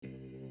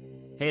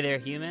Hey there,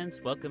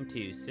 humans. Welcome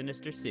to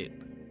Sinister Soup,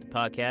 the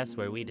podcast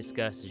where we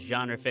discuss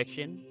genre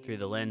fiction through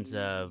the lens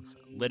of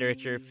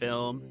literature,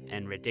 film,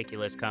 and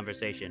ridiculous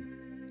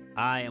conversation.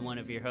 I am one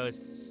of your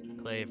hosts,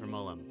 Clay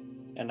Vermolum.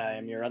 And I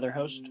am your other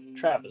host,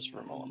 Travis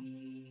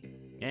Vermolum.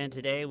 And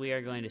today we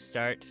are going to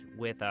start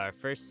with our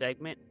first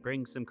segment,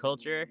 Bring Some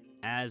Culture,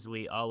 as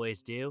we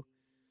always do.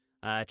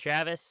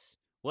 Travis,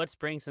 what's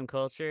Bring Some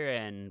Culture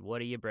and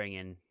what are you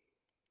bringing?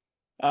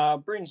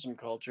 Bring some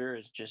culture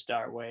is just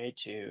our way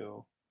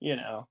to,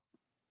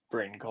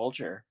 bring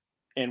culture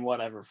in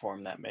whatever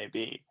form that may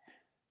be.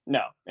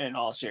 No, in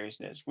all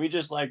seriousness, we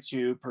just like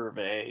to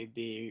purvey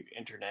the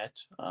internet.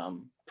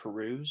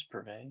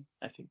 Purvey,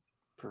 I think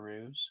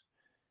peruse.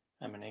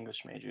 I'm an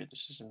English major.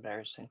 This is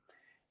embarrassing.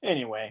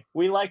 Anyway,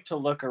 we like to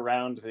look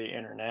around the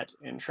internet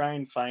and try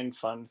and find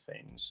fun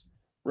things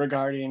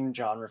regarding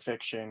genre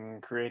fiction,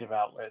 creative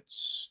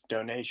outlets,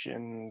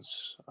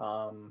 donations,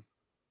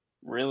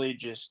 really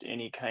just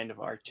any kind of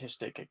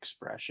artistic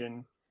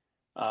expression,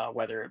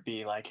 whether it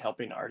be like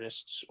helping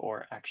artists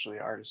or actually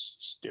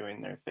artists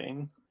doing their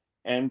thing,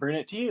 and bring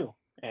it to you.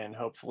 And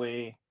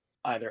hopefully,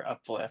 either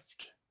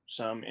uplift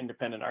some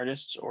independent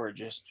artists or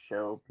just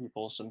show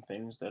people some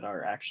things that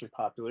are actually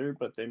popular,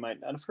 but they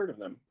might not have heard of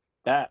them.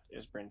 That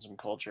is Bring Some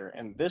Culture.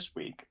 And this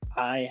week,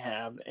 I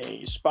have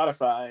a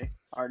Spotify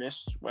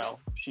artist. Well,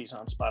 she's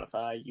on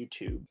Spotify,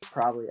 YouTube,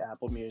 probably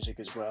Apple Music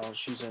as well.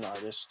 She's an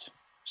artist,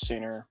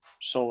 singer,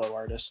 solo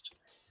artist,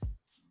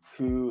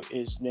 who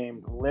is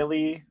named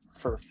Lily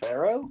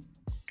Furfero,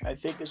 I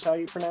think is how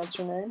you pronounce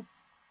her name.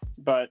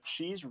 But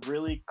she's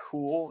really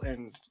cool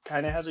and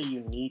kind of has a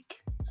unique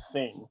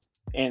thing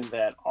in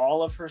that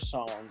all of her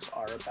songs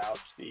are about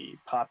the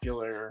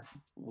popular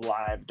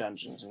live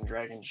Dungeons and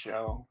Dragons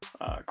show,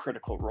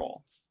 Critical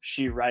Role.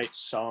 She writes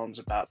songs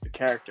about the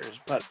characters,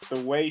 but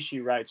the way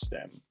she writes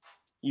them,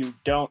 you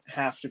don't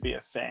have to be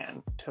a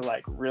fan to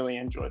like really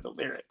enjoy the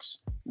lyrics.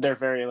 They're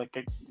very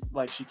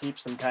like she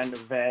keeps them kind of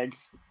vague,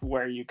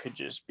 where you could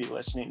just be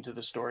listening to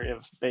the story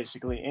of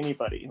basically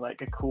anybody,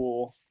 like a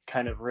cool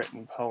kind of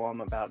written poem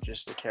about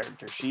just the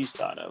character she's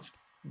thought of.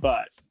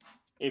 But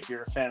if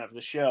you're a fan of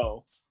the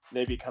show,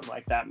 they become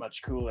like that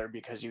much cooler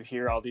because you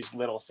hear all these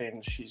little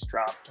things she's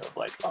dropped of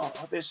like, oh,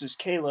 this is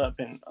Caleb,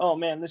 and oh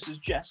man, this is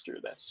Jester.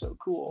 That's so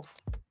cool.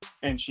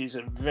 And she's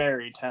a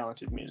very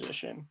talented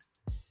musician.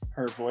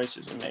 Her voice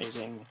is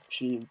amazing.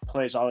 She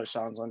plays all her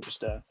songs on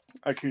just a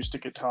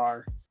acoustic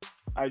guitar.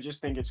 I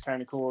just think it's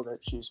kind of cool that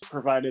she's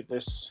provided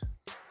this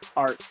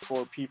art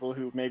for people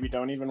who maybe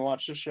don't even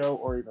watch the show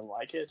or even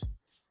like it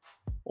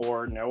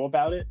or know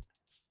about it.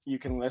 You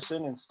can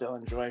listen and still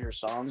enjoy her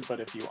songs, but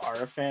if you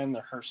are a fan,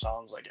 her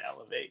songs like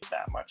elevate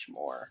that much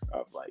more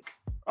of like,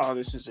 oh,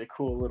 this is a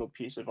cool little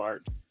piece of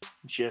art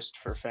just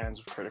for fans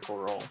of Critical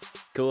Role.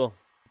 Cool.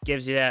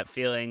 Gives you that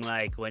feeling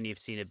like when you've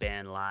seen a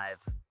band live,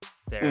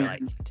 they're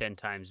like 10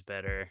 times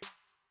better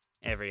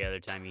every other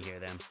time you hear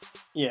them.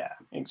 Yeah,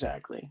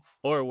 exactly.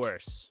 Or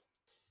worse.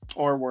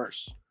 Or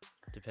worse.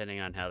 Depending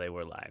on how they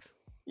were live.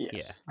 Yes.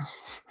 Yeah.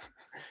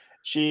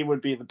 She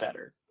would be the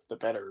better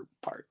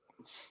part.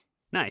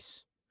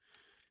 Nice.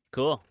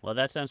 Cool. Well,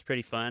 that sounds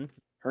pretty fun.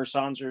 Her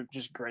songs are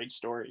just great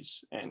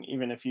stories. And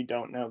even if you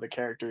don't know the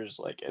characters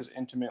like as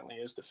intimately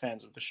as the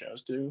fans of the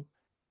shows do,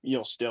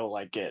 you'll still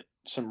like get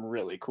some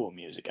really cool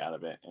music out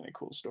of it and a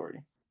cool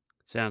story.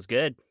 Sounds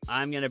good.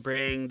 I'm going to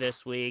bring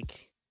this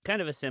week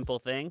kind of a simple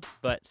thing,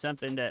 but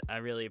something that I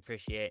really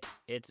appreciate.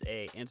 It's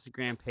a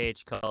Instagram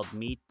page called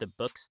Meet the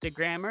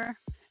Bookstagrammar.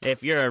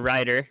 If you're a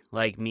writer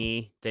like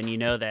me, then you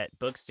know that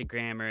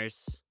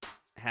bookstagrammers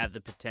have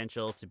the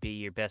potential to be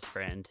your best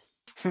friend.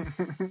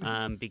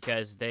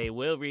 Because they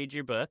will read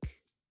your book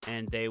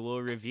and they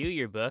will review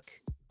your book,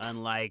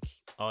 unlike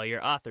all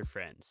your author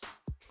friends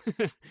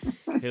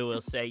who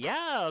will say,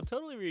 yeah, I'll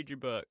totally read your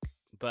book.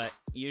 But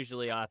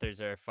usually authors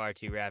are far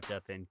too wrapped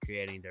up in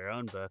creating their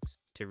own books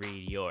to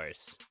read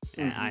yours.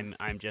 And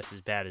I'm just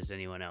as bad as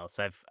anyone else.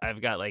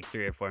 I've got like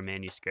 3 or 4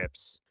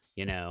 manuscripts,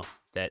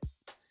 that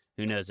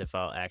who knows if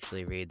I'll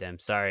actually read them.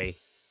 Sorry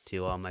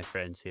to all my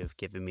friends who have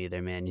given me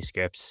their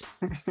manuscripts.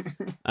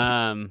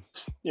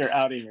 You're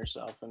outing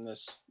yourself in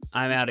this.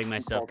 I'm outing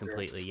myself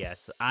completely,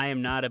 yes. I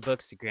am not a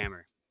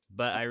bookstagrammer,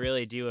 but I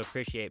really do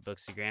appreciate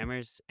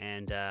bookstagrammers,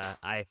 and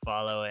I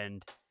follow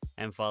and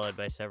am followed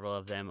by several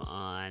of them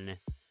on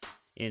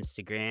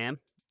Instagram.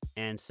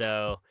 And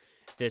so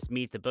this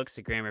Meet the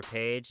Bookstagrammer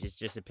page is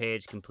just a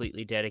page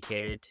completely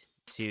dedicated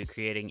to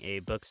creating a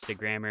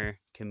bookstagrammer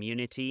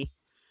community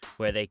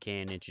where they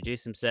can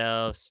introduce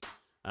themselves,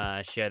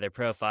 share their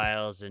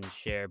profiles, and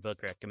share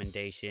book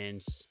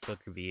recommendations, book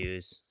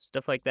reviews,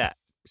 stuff like that.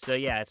 So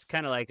yeah, it's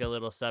kind of like a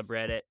little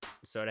subreddit.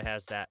 Sort of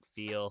has that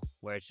feel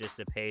where it's just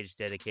a page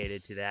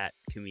dedicated to that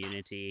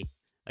community.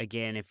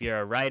 Again, if you're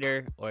a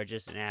writer or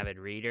just an avid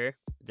reader,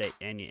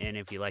 and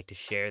if you like to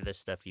share the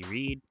stuff you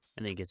read,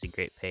 I think it's a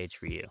great page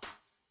for you.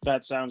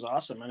 That sounds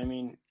awesome. And I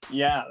mean,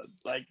 yeah,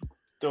 like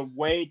the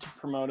way to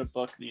promote a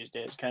book these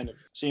days kind of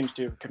seems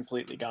to have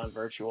completely gone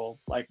virtual,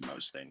 like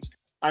most things.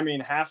 I mean,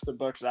 half the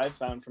books I've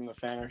found from the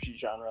fantasy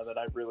genre that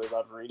I really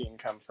love reading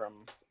come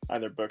from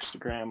either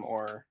Bookstagram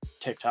or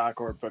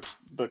TikTok or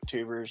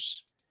booktubers.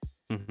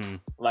 Mm-hmm.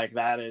 Like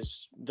that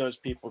is those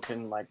people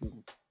can like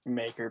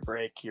make or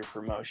break your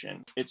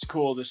promotion. It's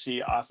cool to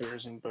see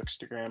authors and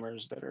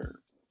bookstagrammers that are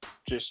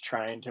just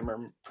trying to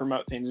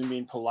promote things and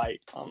being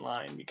polite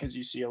online, because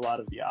you see a lot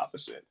of the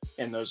opposite,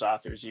 and those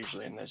authors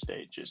usually in this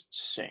day just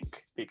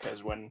sink,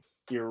 because when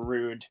you're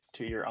rude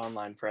to your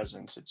online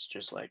presence, it's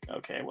just like,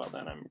 okay, well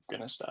then I'm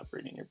gonna stop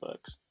reading your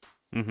books.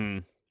 Mm-hmm.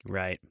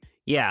 Right.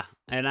 Yeah,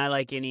 and I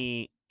like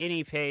any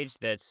page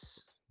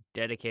that's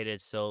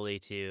dedicated solely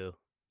to,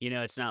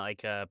 it's not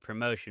like a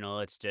promotional,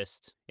 it's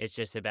just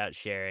about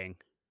sharing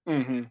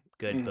Mm-hmm.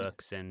 good Mm-hmm.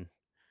 books and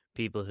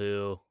people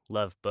who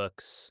love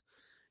books,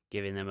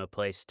 giving them a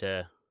place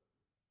to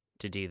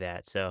do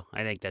that. So,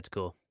 I think that's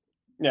cool.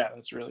 Yeah,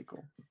 that's really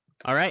cool.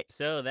 All right,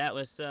 so that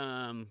was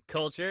some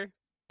culture.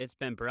 It's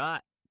been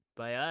brought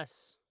by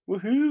us.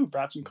 Woohoo!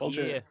 Brought some Yeah.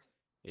 culture.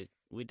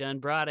 We done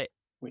brought it.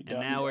 We And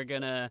done now we're it.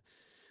 gonna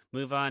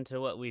move on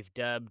to what we've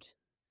dubbed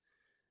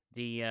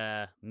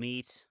the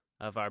meat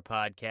of our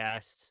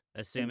podcast,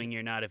 assuming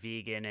you're not a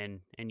vegan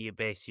and you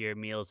base your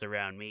meals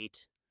around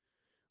meat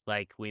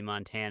like we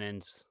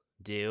Montanans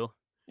do.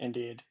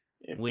 Indeed.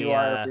 If you We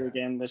are a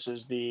vegan, this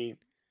is the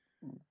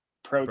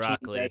protein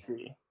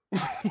broccoli.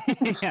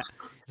 veggie, Yeah.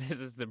 This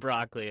is the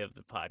broccoli of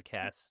the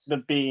podcast. the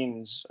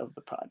beans of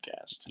the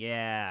podcast.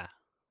 Yeah.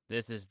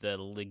 This is the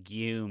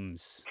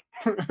legumes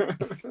of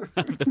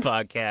the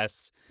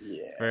podcast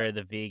Yeah. for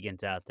the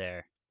vegans out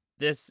there.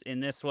 In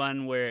this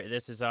one, where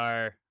this is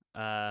our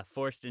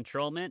forced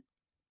enrollment,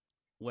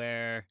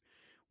 where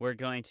we're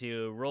going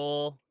to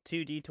roll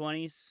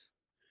 2d20s.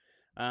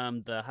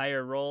 The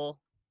higher roll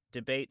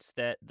debates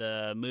that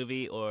the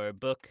movie or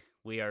book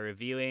we are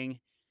reviewing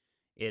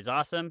is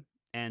awesome,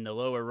 and the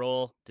lower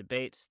roll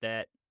debates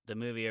that the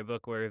movie or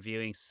book we're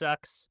reviewing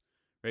sucks,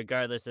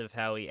 regardless of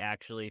how we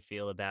actually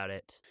feel about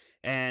it.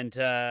 And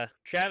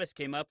Travis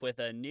came up with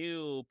a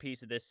new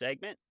piece of this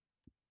segment.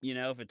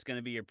 If it's going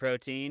to be your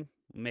protein,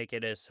 make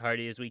it as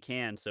hearty as we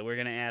can. So we're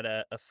going to add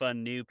a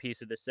fun new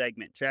piece of the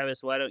segment.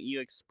 Travis, why don't you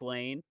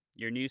explain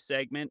your new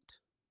segment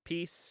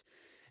piece?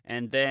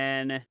 And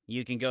then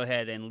you can go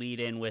ahead and lead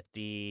in with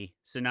the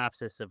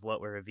synopsis of what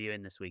we're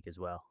reviewing this week as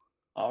well.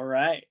 All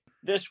right.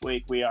 This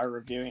week we are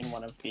reviewing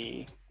one of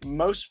the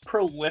most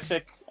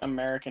prolific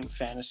American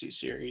fantasy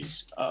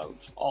series of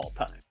all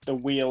time, The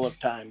Wheel of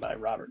Time by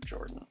Robert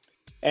Jordan.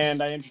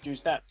 And I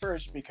introduced that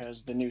first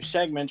because the new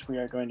segment we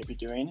are going to be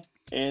doing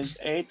is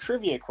a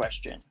trivia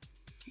question.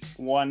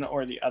 One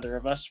or the other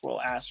of us will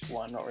ask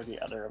one or the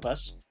other of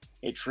us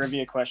a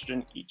trivia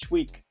question each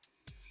week.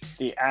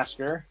 The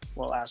asker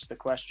will ask the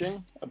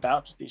question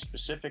about the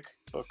specific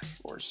book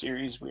or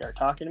series we are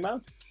talking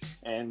about,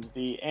 and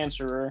the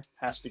answerer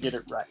has to get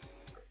it right.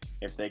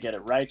 If they get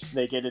it right,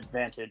 they get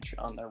advantage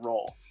on their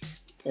roll.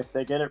 If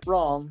they get it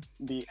wrong,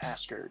 the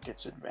asker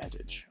gets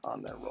advantage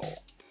on their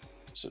roll.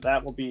 So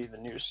that will be the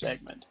new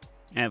segment.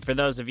 And for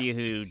those of you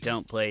who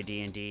don't play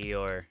D&D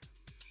or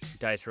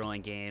dice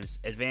rolling games,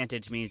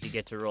 advantage means you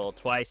get to roll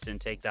twice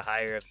and take the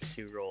higher of the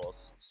two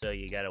rolls. So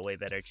you got a way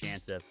better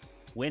chance of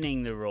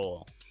winning the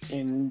roll.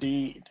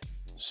 Indeed.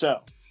 So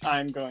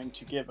I'm going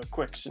to give a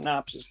quick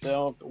synopsis,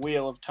 though, of The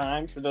Wheel of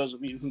Time for those of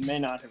you who may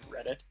not have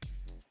read it.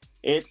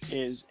 It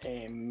is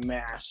a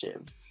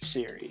massive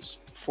series.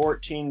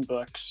 14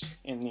 books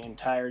in the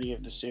entirety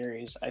of the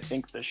series. I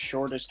think the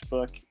shortest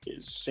book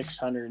is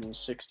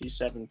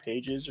 667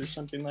 pages or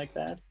something like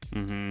that.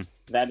 Mm-hmm.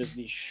 That is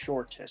the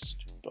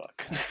shortest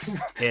book.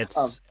 It's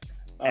of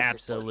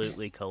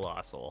absolutely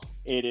colossal.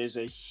 It is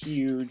a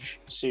huge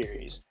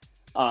series.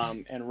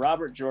 And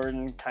Robert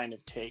Jordan kind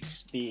of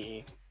takes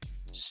the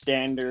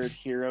standard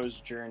hero's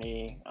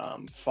journey,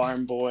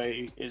 farm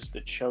boy is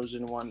the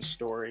chosen one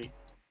story.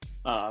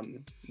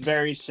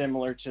 Very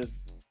similar to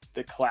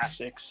the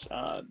classics,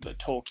 the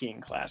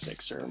Tolkien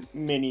classics, or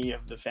many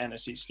of the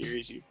fantasy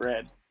series you've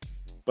read.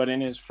 But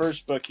in his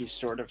first book, he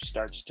sort of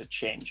starts to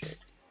change it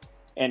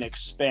and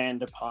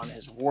expand upon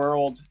his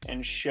world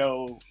and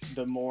show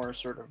the more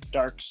sort of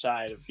dark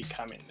side of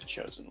becoming the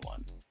chosen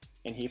one.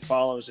 And he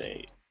follows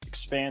a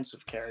expanse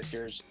of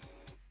characters,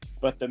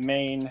 but the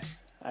main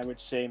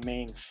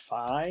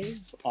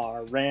five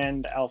are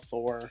Rand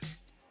al'Thor,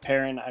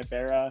 Perrin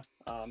Ibera,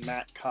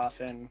 Matt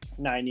Coffin,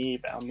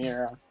 Nynaeve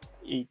Almira,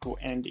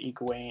 and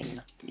Egwene.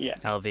 Yeah.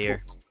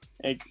 Alvir.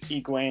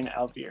 Egwene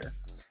Alvir.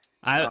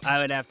 I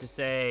would have to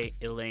say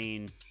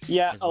Elaine.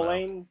 Yeah, as well.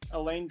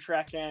 Elaine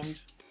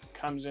Trekend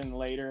comes in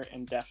later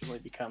and definitely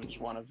becomes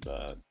one of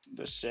the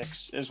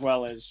six, as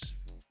well as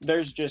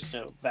there's just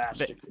a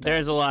vast.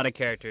 There's a lot of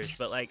characters,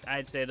 but like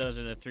I'd say those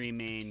are the three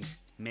main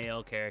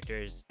male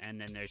characters, and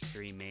then there's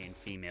three main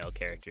female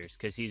characters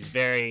because he's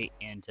very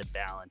into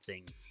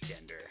balancing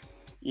gender.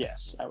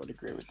 Yes, I would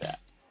agree with that.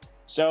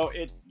 So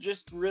it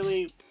just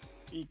really,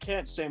 you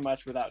can't say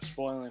much without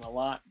spoiling a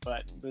lot,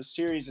 but the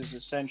series is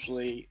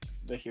essentially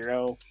the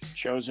hero,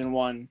 chosen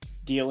one,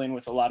 dealing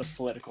with a lot of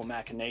political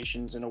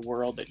machinations in a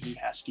world that he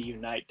has to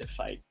unite to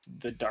fight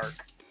the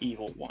dark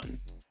evil one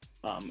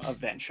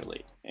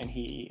eventually. And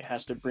he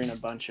has to bring a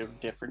bunch of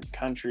different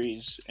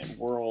countries and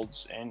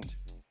worlds and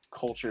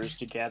cultures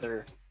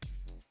together,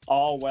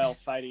 all while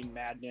fighting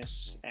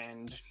madness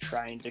and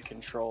trying to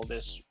control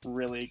this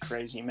really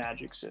crazy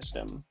magic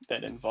system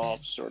that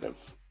involves sort of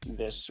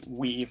this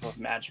weave of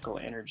magical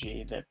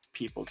energy that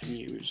people can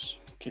use,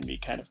 can be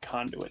kind of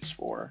conduits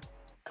for,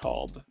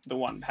 called the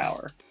One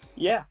Power.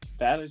 Yeah,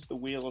 that is the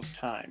Wheel of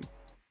Time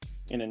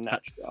in a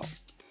nutshell.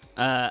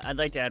 I'd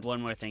like to add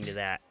one more thing to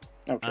that.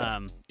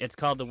 Okay. It's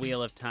called the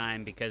Wheel of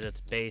Time because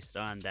it's based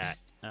on that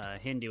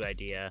Hindu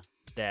idea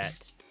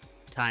that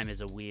time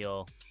is a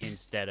wheel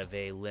instead of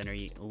a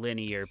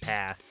linear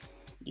path.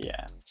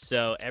 Yeah.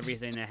 So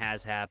everything that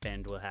has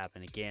happened will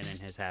happen again and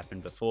has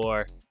happened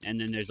before. And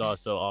then there's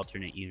also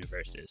alternate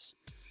universes,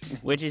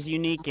 which is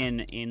unique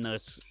in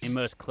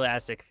most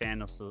classic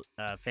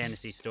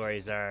fantasy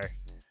stories. They're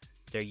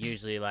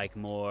usually like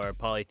more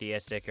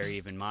polytheistic or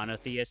even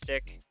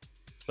monotheistic.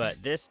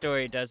 But this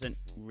story doesn't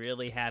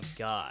really have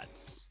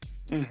gods.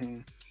 Mm-hmm.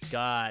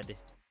 God,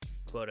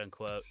 quote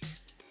unquote,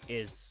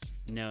 is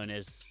known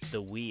as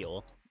the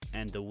wheel,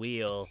 and the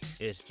wheel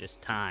is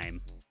just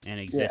time and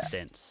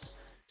existence.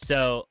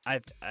 So I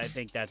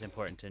think that's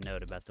important to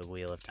note about the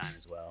Wheel of Time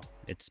as well.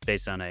 It's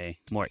based on a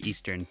more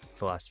Eastern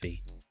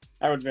philosophy.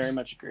 I would very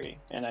much agree.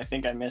 And I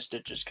think I missed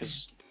it just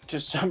because to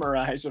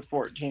summarize a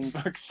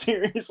 14-book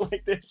series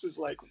like this is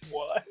like,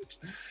 what?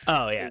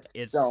 Oh, yeah.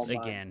 It's so much.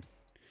 Again,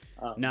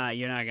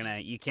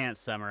 you can't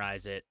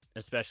summarize it,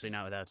 especially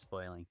not without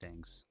spoiling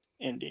things.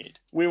 Indeed.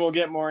 We will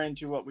get more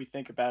into what we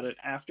think about it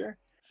after.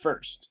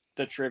 First,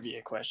 the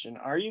trivia question.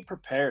 Are you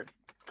prepared,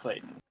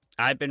 Clayton?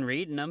 I've been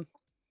reading them.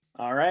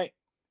 All right.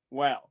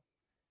 Well,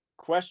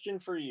 question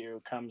for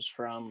you comes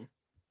from,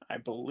 I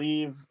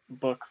believe,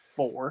 book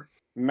 4.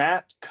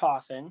 Matt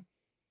Coffin,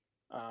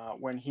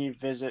 when he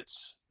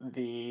visits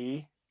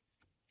the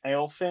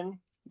Aelfin,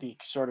 the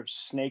sort of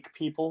snake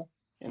people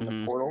in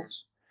the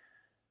portals,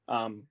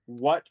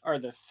 what are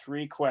the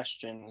 3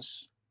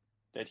 questions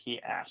that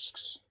he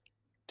asks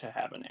to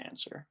have an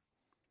answer?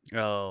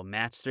 Oh,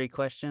 Matt's 3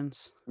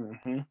 questions?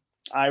 Mm-hmm.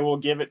 I will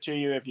give it to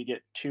you if you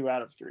get 2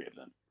 out of 3 of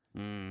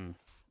them.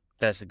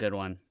 That's a good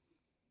one.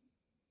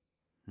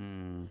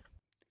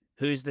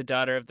 Who's the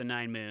daughter of the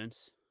 9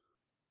 moons?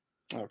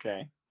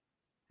 Okay.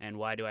 And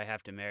why do I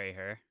have to marry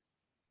her?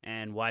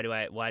 And why do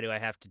I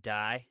have to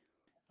die?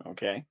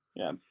 Okay.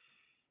 Yeah.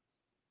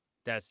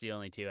 That's the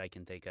only 2 I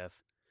can think of.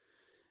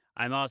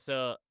 I'm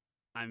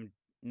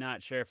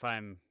not sure if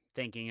I'm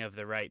thinking of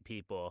the right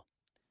people,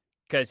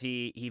 because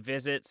he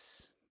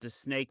visits the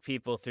snake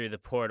people through the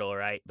portal,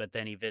 right? But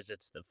then he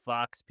visits the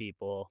fox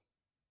people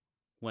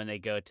when they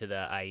go to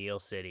the Aiel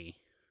city.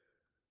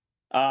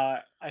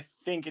 I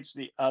think it's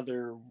the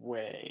other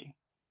way.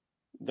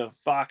 The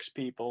fox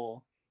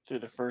people through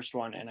the first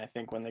one, and I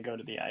think when they go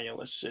to the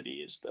Aiel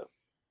city is the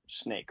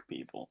snake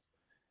people.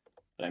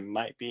 But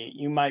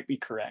you might be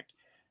correct.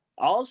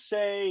 I'll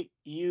say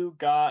you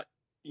got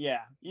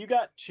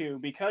 2,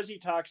 because he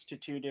talks to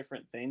 2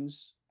 different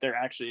things. There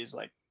actually is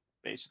like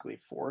basically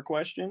 4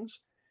 questions.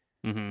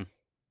 Mm-hmm.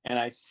 And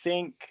I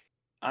think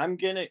I'm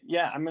gonna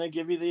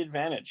give you the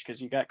advantage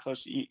because you got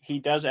close. He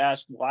does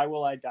ask, "Why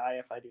will I die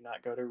if I do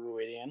not go to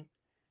Ruidian?"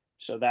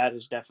 So that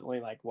is definitely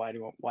like, why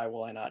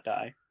will I not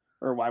die,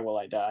 or why will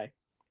I die?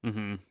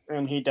 Mm-hmm.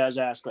 And he does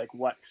ask, like,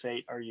 what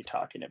fate are you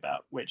talking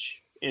about,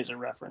 which is a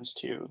reference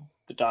to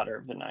the daughter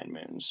of the 9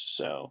 moons.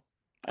 So.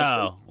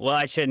 Well,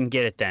 I shouldn't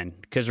get it then,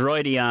 because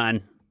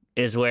Roidion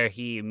is where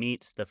he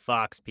meets the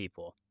fox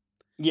people.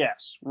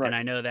 Yes, right. And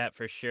I know that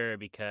for sure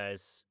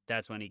because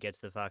that's when he gets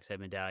the Foxhead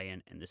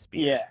Medallion and the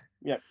spear. Yeah,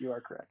 yep, you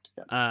are correct.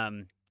 Yep.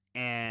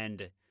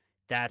 And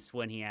that's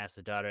when he asks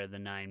the Daughter of the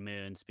 9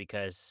 Moons,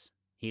 because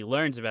he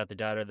learns about the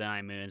Daughter of the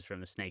 9 Moons from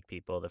the Snake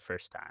People the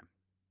first time.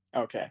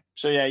 Okay,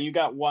 so yeah, you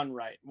got 1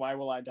 right. Why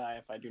will I die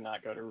if I do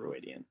not go to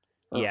Ruidian?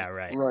 Yeah,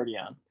 right.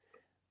 Roidion.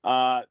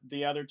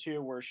 The other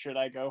 2 were, should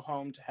I go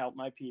home to help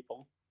my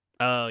people?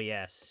 Oh,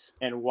 yes.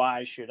 And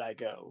why should I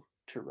go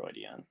to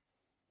Roidion?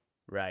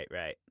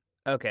 Right.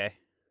 Okay,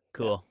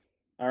 cool.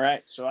 Yeah. All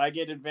right, so I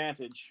get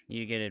advantage.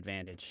 You get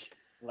advantage.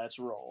 Let's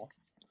roll.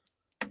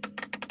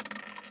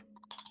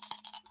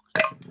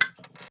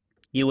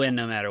 You win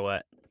no matter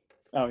what.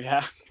 Oh,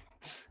 yeah?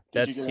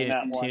 That's 2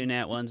 nat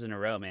 1s in a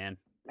row, man.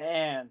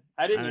 Man,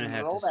 I didn't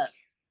even roll that.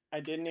 I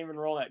didn't even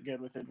roll that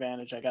good with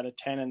advantage. I got a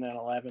 10 and then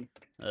 11.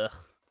 Ugh.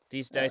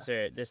 This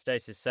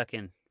dice is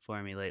sucking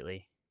for me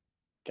lately.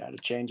 Got to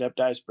change up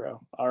dice,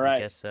 bro. All right. I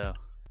guess so.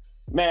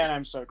 Man,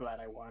 I'm so glad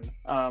I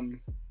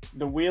won.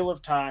 The Wheel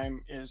of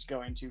Time is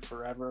going to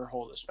forever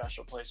hold a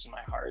special place in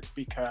my heart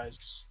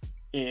because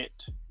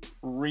it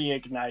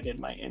reignited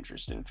my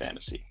interest in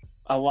fantasy.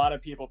 A lot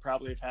of people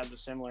probably have had the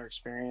similar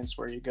experience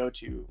where you go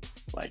to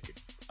like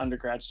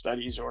undergrad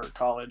studies or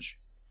college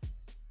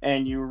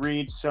and you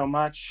read so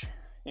much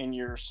in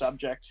your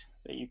subject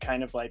that you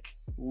kind of like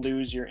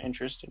lose your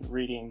interest in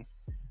reading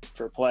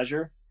for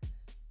pleasure.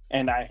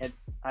 And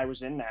I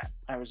was in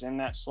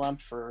that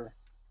slump for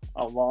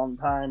a long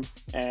time,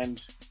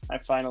 and I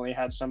finally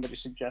had somebody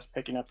suggest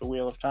picking up the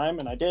Wheel of Time,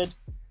 and I did.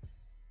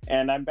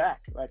 And I'm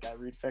back. Like, I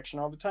read fiction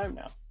all the time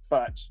now.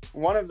 But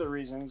one of the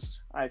reasons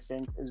I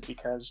think is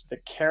because the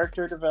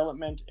character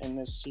development in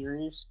this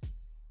series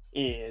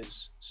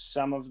is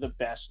some of the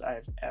best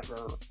I've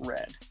ever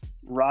read.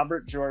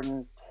 Robert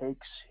Jordan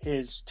takes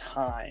his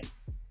time,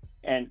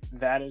 and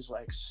that is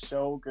like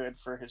so good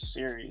for his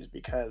series,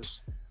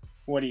 because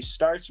what he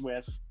starts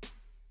with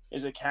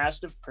is a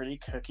cast of pretty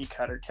cookie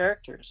cutter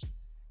characters.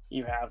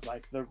 You have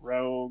like the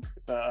rogue,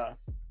 the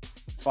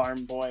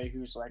farm boy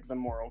who's like the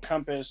moral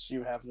compass.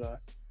 You have the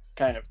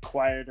kind of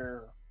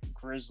quieter,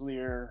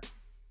 grislier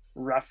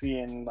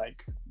ruffian,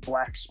 like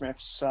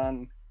blacksmith's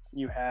son.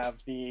 You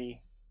have the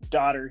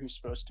daughter who's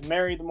supposed to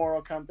marry the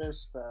moral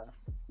compass, the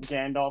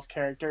Gandalf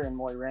character in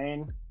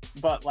Moiraine.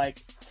 But like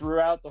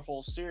throughout the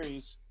whole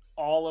series,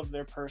 all of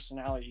their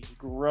personalities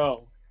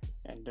grow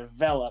and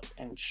develop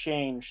and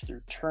change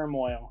through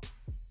turmoil.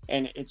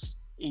 And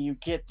you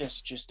get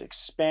this just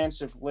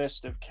expansive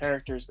list of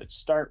characters that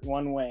start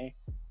one way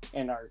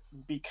and are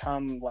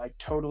become like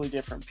totally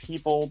different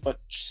people but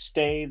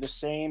stay the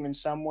same in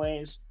some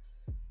ways.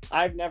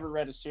 I've never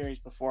read a series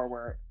before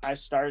where I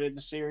started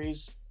the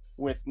series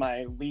with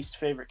my least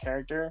favorite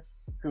character,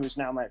 who is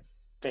now my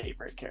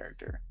favorite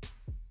character.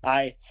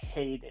 I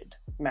hated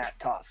Matt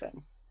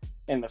Coffin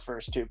in the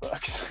first 2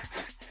 books.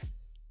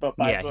 But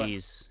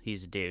he's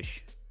a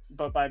douche.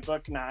 But by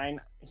book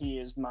 9, he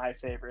is my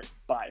favorite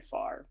by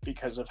far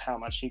because of how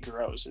much he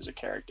grows as a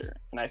character.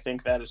 And I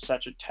think that is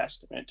such a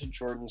testament to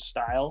Jordan's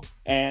style.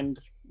 And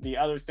the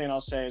other thing I'll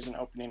say as an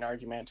opening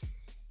argument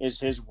is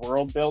his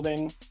world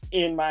building,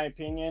 in my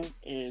opinion,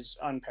 is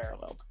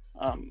unparalleled.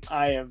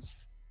 I have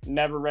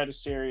never read a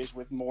series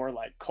with more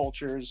like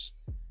cultures,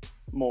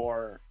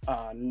 more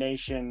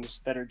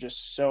nations that are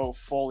just so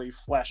fully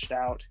fleshed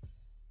out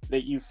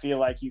that you feel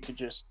like you could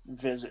just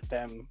visit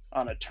them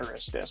on a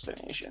tourist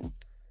destination.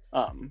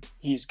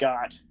 He's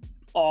got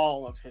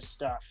all of his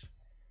stuff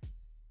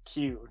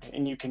queued,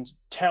 and you can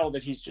tell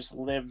that he's just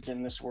lived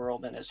in this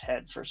world in his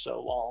head for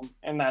so long.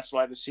 And that's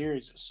why the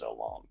series is so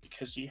long,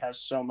 because he has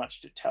so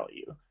much to tell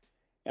you.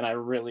 And I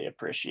really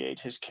appreciate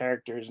his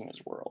characters and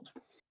his world.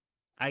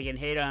 I can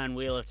hate on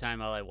Wheel of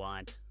Time all I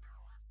want,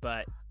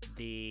 but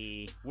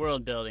the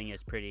world building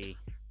is pretty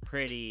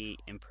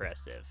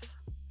impressive.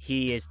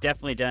 He has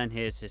definitely done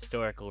his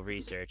historical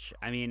research.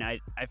 I mean, I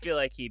feel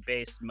like he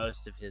based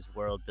most of his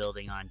world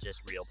building on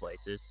just real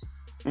places.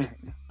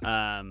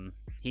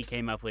 He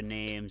came up with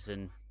names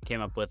and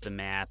came up with the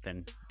map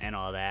and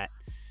all that.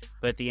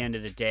 But at the end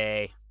of the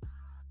day,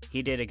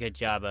 he did a good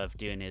job of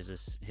doing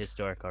his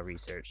historical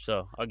research.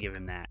 So I'll give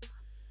him that.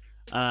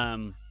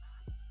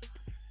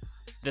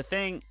 The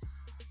thing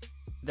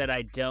that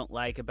I don't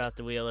like about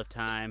the Wheel of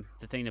Time,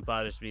 the thing that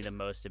bothers me the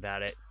most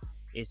about it,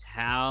 is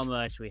how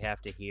much we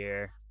have to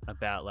hear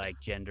about like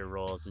gender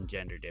roles and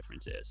gender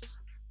differences.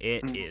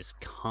 It is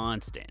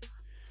constant,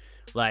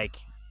 like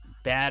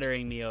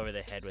battering me over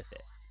the head with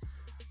it.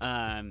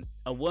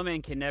 A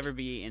woman can never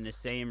be in the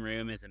same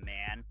room as a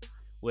man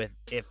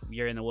if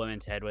you're in the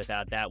woman's head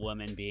without that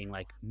woman being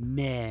like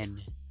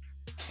men.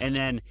 And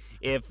then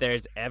if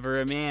there's ever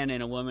a man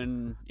and a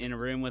woman in a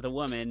room with a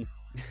woman,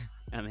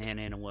 a man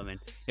and a woman,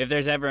 if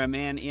there's ever a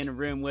man in a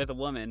room with a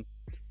woman,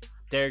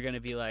 they're going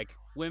to be like,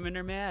 women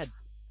are mad.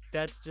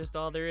 That's just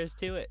all there is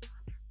to it.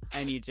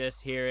 And you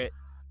just hear it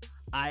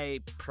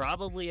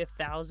probably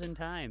 1,000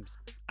 times.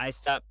 I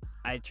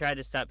try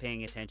to stop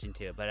paying attention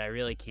to it, but I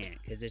really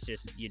can't, because it's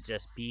just, you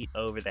just beat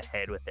over the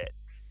head with it.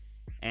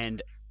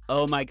 And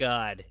oh my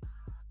god,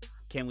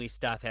 can we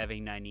stop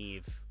having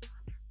Nynaeve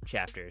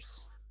chapters?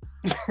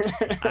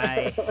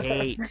 I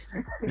hate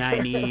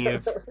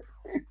Nynaeve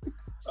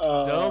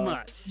so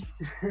much.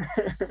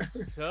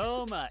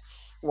 So much.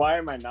 Why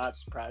am I not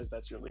surprised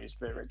that's your least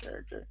favorite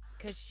character?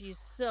 Because she's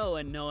so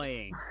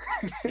annoying.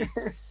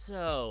 She's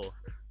so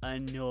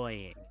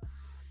annoying.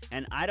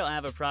 And I don't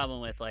have a problem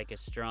with like a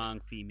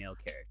strong female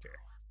character.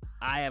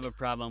 I have a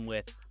problem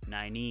with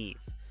Nynaeve,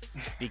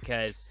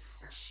 because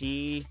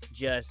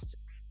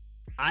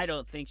I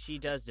don't think she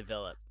does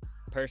develop,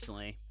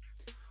 personally.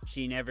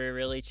 She never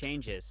really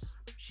changes.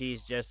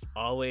 She's just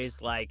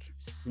always like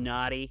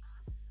snotty,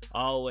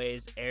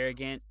 always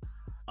arrogant,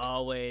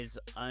 always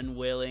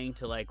unwilling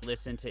to like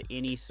listen to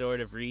any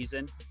sort of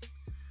reason.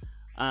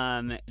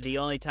 The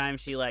only time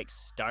she like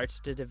starts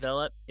to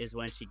develop is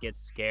when she gets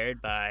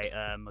scared by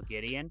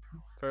Moghedien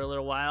for a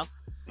little while.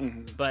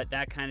 But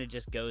that kind of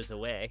just goes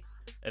away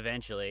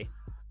eventually,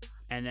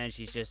 and then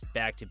she's just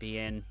back to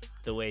being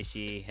the way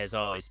she has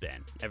always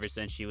been ever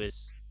since she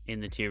was in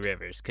the Two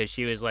Rivers, because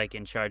she was like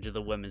in charge of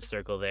the women's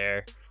circle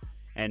there,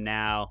 and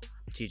now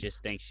she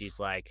just thinks she's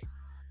like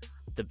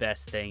the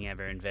best thing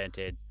ever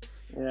invented.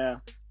 Yeah.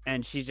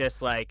 And she's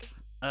just like,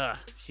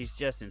 she's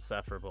just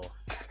insufferable.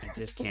 I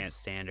just can't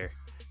stand her.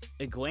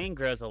 Egwene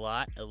grows a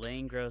lot.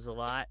 Elaine grows a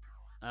lot.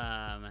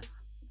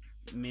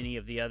 Many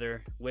of the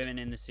other women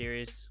in the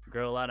series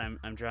grow a lot.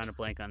 I'm drawing a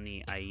blank on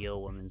the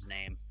Aiel woman's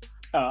name.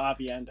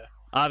 Avienda.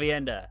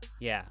 Avienda,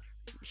 yeah.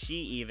 she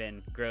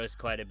even grows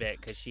quite a bit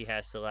because she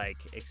has to like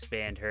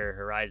expand her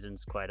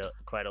horizons quite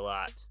a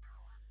lot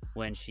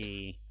when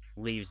she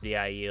leaves the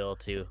Aiel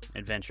to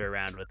adventure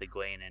around with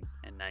Egwene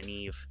and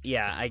Nynaeve.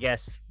 Yeah, I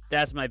guess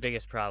that's my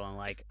biggest problem.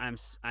 Like, I'm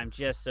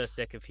just so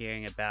sick of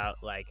hearing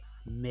about like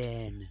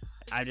men.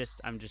 I'm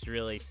just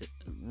really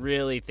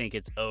think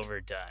it's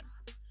overdone.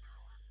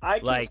 I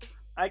can Like,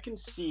 I can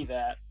see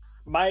that.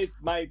 My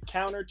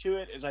counter to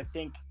it is I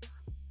think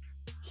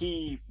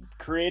he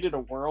created a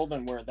world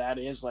and where that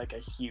is like a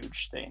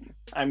huge thing.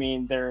 I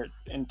mean, their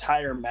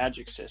entire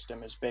magic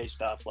system is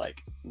based off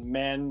like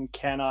men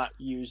cannot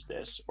use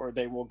this or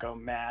they will go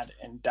mad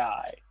and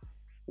die.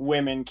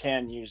 Women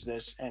can use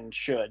this and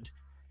should,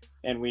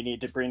 and we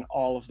need to bring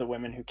all of the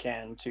women who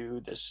can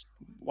to this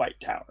White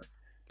Tower.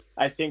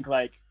 I think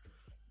like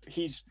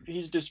he's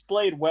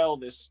displayed well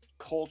this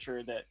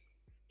culture that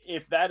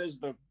if that is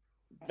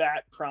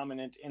that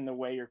prominent in the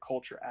way your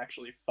culture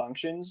actually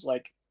functions,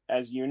 like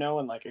as you know,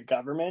 in like a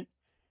government,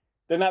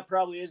 then that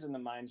probably is in the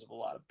minds of a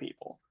lot of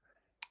people.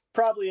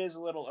 Probably is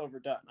a little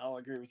overdone. I'll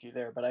agree with you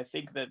there, but I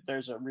think that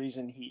there's a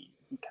reason he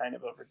kind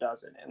of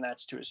overdoes it, and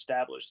that's to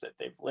establish that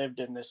they've lived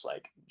in this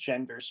like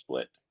gender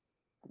split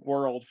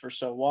world for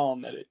so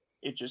long that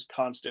it just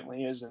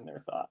constantly is in their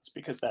thoughts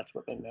because that's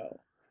what they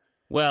know.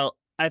 well,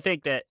 I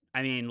think that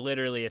I mean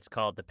literally it's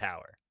called the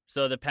power.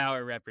 So the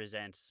power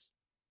represents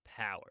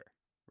power,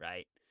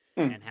 right?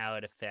 Mm. And how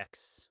it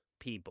affects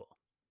people.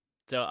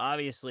 So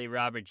obviously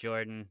Robert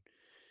Jordan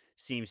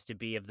seems to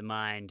be of the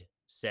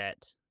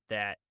mindset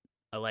that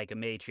like a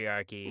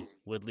matriarchy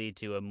would lead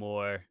to a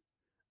more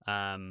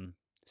um,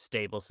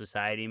 stable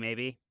society,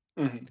 maybe,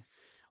 Mm-hmm.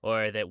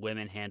 or that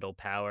women handle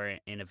power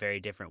in a very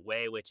different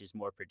way, which is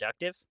more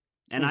productive.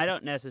 And I Mm-hmm.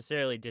 don't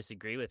necessarily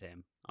disagree with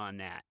him on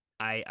that.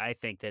 I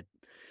think that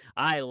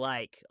I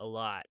like a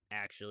lot,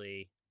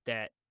 actually,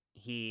 that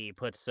he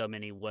puts so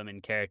many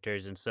women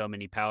characters and so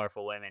many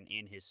powerful women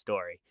in his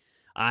story.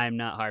 I'm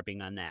not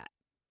harping on that.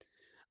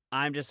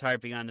 I'm just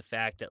harping on the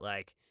fact that,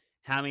 like,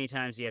 how many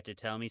times do you have to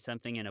tell me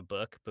something in a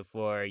book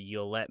before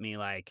you'll let me,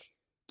 like,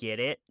 get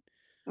it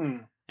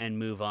Mm. and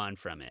move on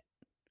from it?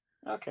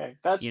 Okay,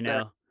 that's You fair.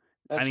 know?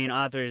 I That's mean, fair.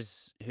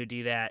 authors who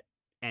do that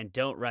and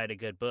don't write a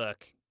good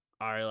book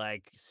are,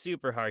 like,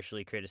 super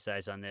harshly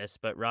criticized on this,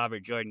 but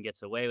Robert Jordan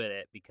gets away with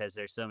it because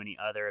there's so many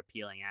other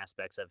appealing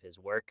aspects of his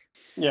work.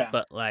 Yeah.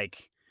 But,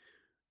 like,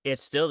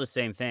 it's still the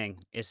same thing.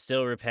 It's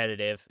still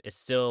repetitive, it's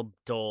still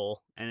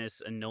dull, and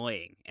it's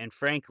annoying. And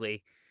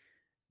frankly,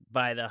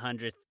 by the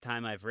 100th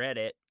time I've read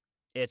it,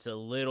 it's a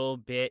little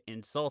bit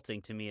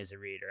insulting to me as a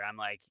reader. I'm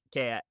like,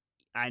 "'Kay,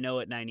 I know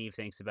what Nynaeve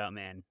thinks about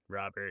men,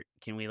 Robert.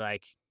 Can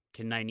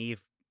Nynaeve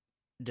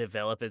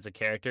develop as a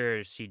character, or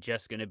is she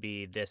just gonna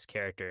be this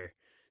character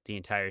the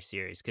entire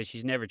series? Because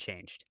she's never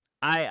changed."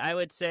 I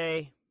would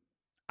say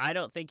I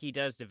don't think he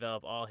does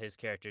develop all his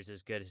characters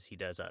as good as he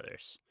does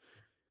others.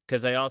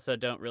 Because I also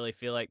don't really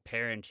feel like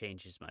Perrin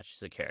changes much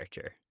as a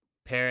character.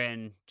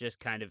 Perrin just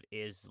kind of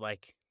is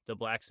like the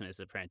blacksmith's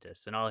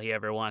apprentice, and all he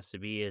ever wants to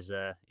be is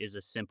a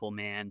simple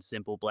man,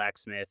 simple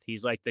blacksmith.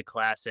 He's like the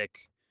classic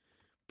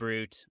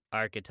brute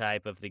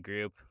archetype of the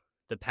group.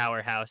 The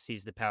powerhouse,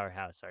 he's the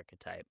powerhouse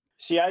archetype.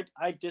 See,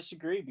 I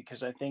disagree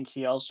because I think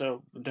he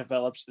also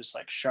develops this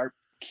like sharp,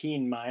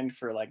 keen mind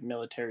for like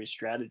military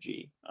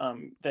strategy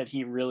that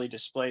he really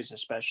displays,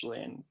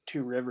 especially in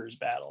Two Rivers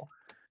battle.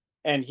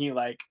 And he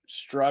like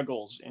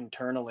struggles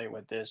internally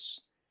with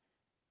this.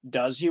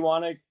 Does he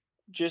want to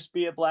just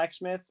be a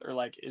blacksmith, or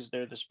like is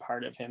there this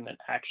part of him that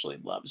actually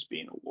loves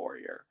being a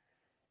warrior?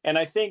 And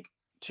I think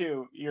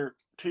to your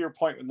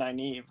point with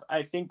Nynaeve,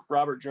 I think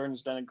Robert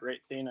Jordan's done a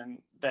great thing and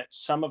that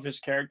some of his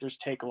characters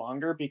take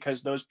longer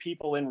because those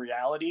people in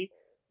reality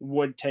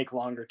would take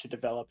longer to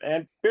develop.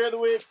 And beer of the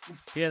week.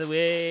 Beer of the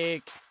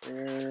week.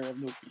 Beer of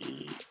the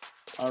week.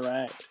 All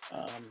right.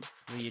 What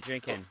are you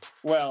drinking?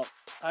 Well,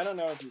 I don't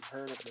know if you've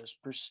heard of this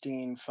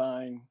pristine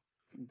fine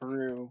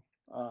brew.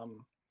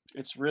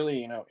 It's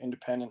really,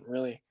 independent,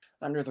 really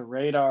under the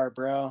radar,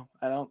 bro.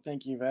 I don't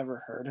think you've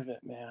ever heard of it,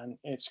 man.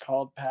 It's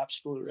called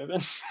Pabst Blue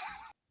Ribbon.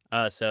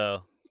 Oh,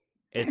 so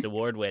it's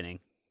award winning.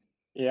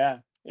 Yeah,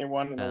 it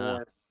won an Oh,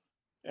 award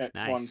at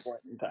one nice. point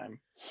in time.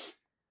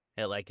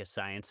 At like a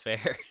science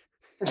fair.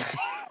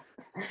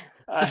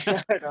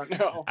 I don't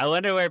know. I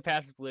wonder where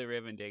Pabst Blue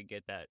Ribbon did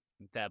get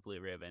that blue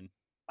ribbon.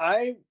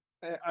 I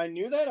I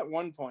knew that at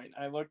one point.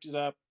 I looked it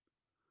up.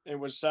 It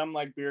was some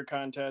like beer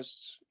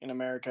contest in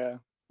America,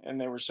 and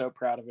they were so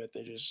proud of it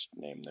they just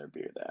named their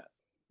beer that.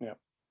 Yeah,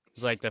 It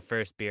was like the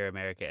first beer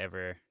America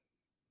ever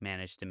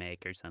managed to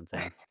make or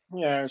something.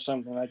 yeah, or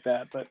something like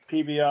that. But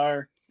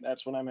PBR,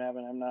 that's what I'm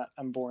having.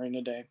 I'm boring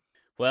today.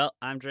 Well,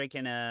 I'm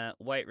drinking a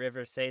White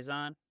River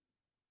Saison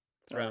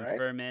All from right,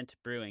 Ferment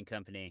Brewing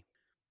Company.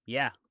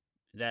 Yeah,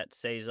 that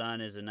Saison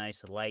is a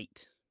nice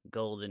light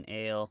golden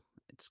ale.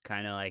 It's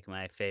kind of like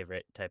my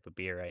favorite type of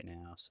beer right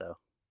now. So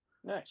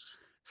nice.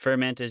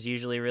 Ferment is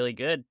usually really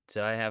good,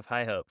 so I have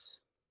high hopes.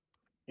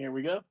 Here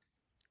we go.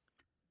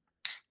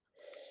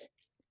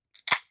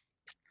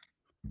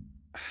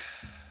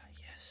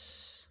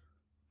 Yes.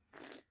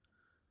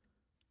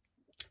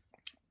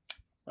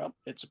 well,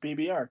 it's a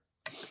PBR.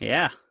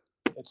 Yeah.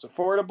 It's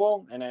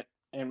affordable, and it,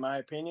 in my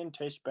opinion,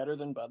 tastes better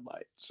than Bud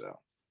Light. So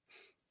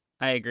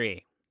I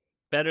agree.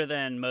 Better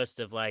than most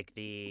of like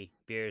the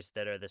beers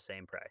that are the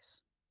same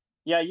price.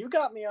 yeah, you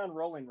got me on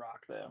Rolling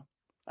Rock though.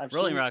 I've seen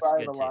Rolling you Rock's buy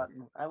it a good too. lot,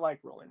 and I like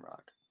Rolling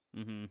Rock.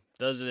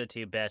 Those are the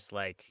two best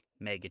like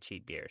mega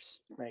cheap beers,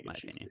 Make my it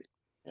cheap. opinion.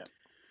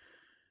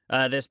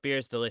 Yeah. This beer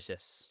is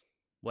delicious.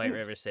 White Mm.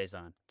 River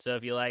Saison. So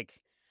if you like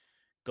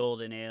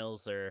golden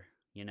ales or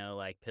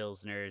like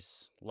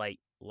pilsners,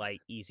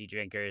 light, easy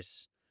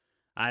drinkers,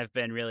 I've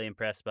been really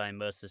impressed by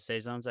most of the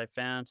saisons I've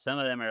found. Some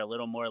of them are a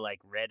little more like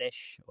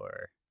reddish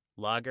or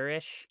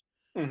lagerish,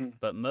 Hmm.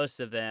 but most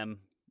of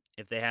them,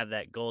 if they have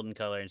that golden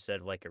color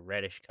instead of like a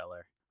reddish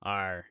color,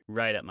 are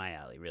right up my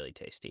alley. Really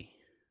tasty.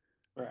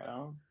 Right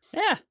on.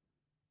 Yeah.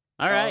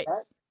 All All right.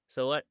 right.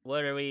 So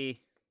what are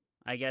we?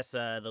 I guess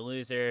the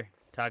loser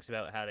talks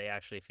about how they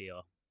actually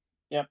feel.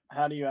 Yep.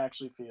 How do you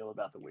actually feel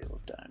about the Wheel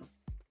of Time?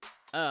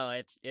 Oh,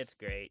 it's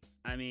great.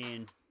 I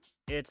mean,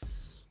 it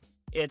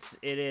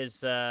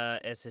is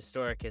as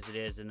historic as it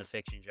is in the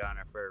fiction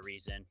genre for a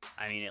reason.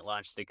 I mean, it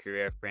launched the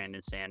career of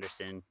Brandon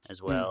Sanderson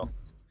as well.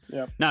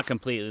 Yep. Not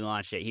completely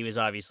launched it. He was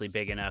obviously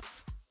big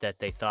enough that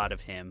they thought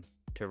of him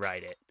to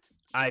write it.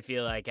 I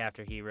feel like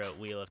after he wrote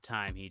Wheel of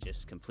Time, he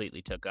just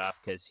completely took off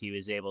because he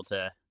was able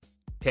to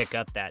pick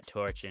up that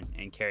torch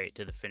and carry it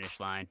to the finish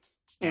line.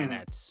 And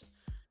that's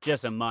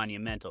just a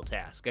monumental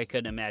task. I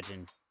couldn't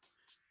imagine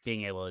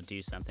being able to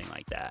do something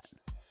like that.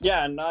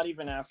 Yeah, and not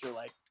even after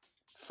like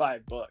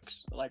 5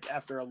 books, like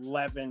after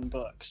 11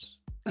 books.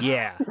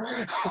 Yeah.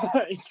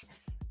 Like,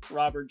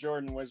 Robert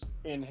Jordan was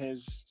in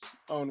his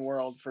own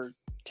world for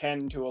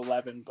 10 to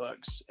 11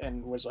 books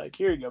and was like,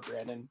 here you go,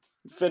 Brandon,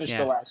 finish Yeah.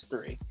 the last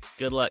 3.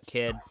 Good luck,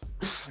 kid.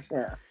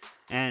 Yeah.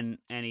 And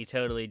he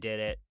totally did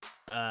it.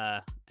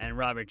 And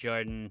Robert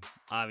Jordan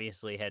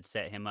obviously had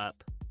set him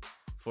up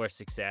for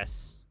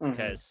success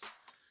because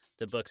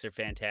the books are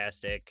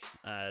fantastic.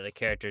 The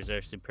characters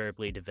are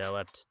superbly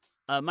developed.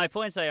 My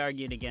points I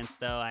argued against,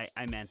 though,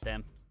 I meant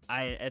them.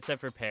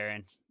 Except for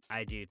Perrin.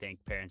 I do think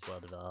Perrin's well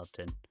developed,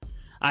 and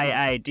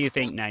I do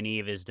think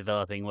Nynaeve is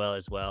developing well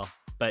as well.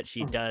 But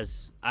she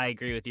does. I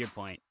agree with your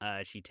point.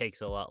 She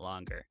takes a lot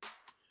longer.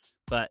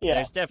 But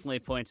there's definitely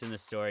points in the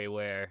story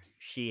where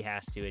she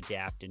has to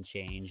adapt and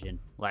change, and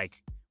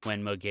like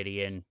when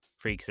Moghedien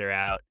freaks her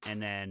out, and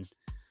then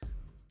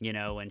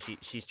when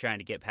she's trying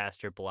to get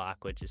past her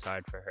block, which is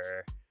hard for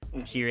her.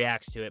 She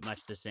reacts to it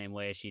much the same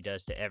way as she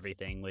does to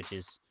everything, which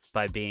is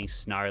by being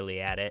snarly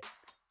at it.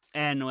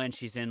 And when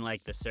she's in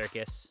like the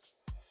circus,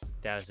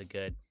 that was a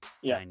good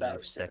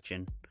that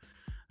section.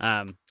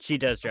 She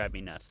does drive me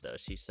nuts though.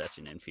 She's such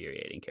an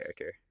infuriating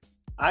character.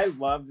 I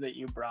love that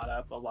you brought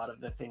up a lot of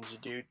the things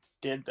you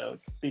did though,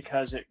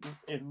 because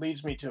it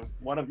leads me to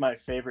one of my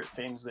favorite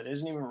things that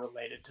isn't even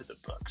related to the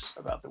books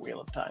about the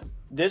Wheel of Time.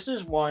 This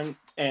is one,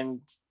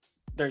 and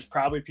there's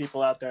probably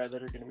people out there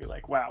that are going to be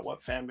like, wow,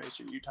 what fan base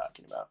are you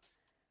talking about?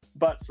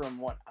 But from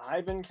what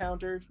I've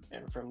encountered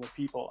and from the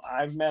people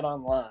I've met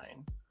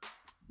online,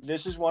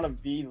 this is one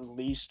of the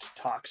least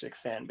toxic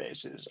fan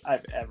bases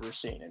I've ever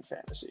seen in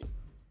fantasy.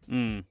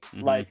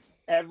 Like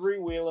every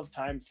Wheel of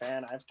Time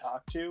fan I've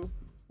talked to,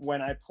 when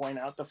I point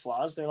out the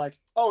flaws, they're like,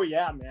 oh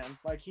yeah, man,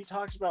 like he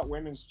talks about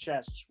women's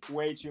chests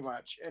way too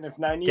much. And if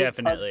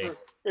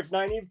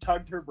Nynaeve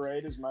tugged her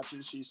braid as much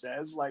as she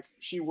says, like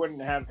she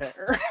wouldn't have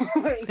hair.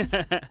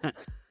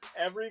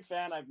 Every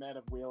fan I've met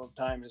of Wheel of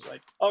Time is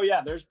like, oh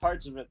yeah, there's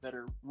parts of it that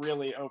are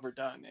really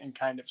overdone and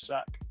kind of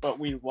suck, but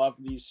we love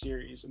these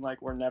series and like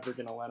we're never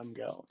gonna let them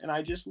go. And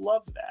I just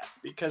love that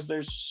because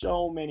there's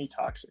so many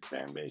toxic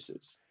fan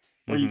bases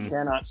where you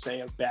cannot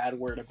say a bad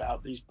word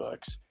about these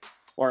books,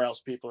 or else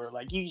people are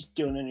like, you just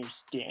don't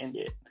understand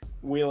it.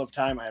 Wheel of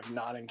Time, I have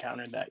not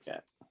encountered that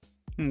yet.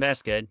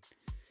 That's good.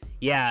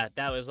 Yeah,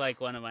 that was like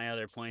one of my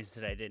other points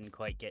that I didn't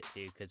quite get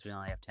to because we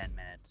only have 10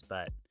 minutes,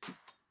 but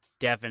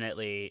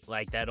definitely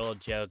like that old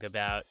joke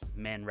about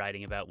men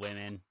writing about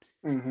women,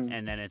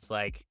 and then it's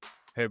like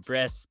her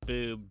breasts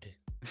boobed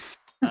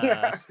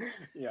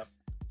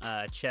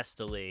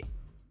chestily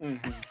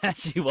as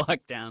she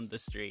walked down the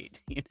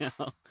street,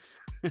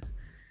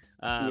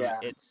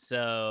 It's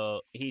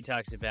so he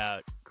talks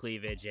about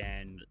cleavage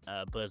and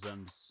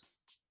bosoms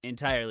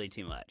entirely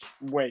too much.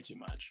 Way too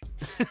much.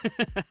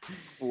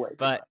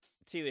 But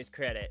to his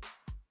credit,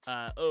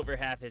 over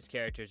half his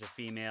characters are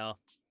female,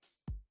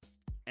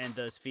 and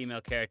those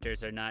female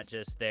characters are not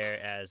just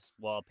there as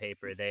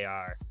wallpaper. They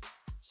are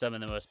some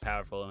of the most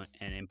powerful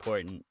and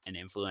important and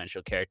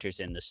influential characters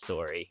in the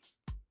story.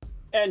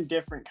 And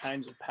different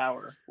kinds of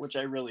power, which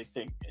I really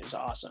think is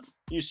awesome.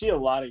 You see a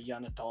lot of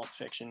young adult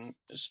fiction,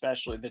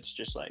 especially, that's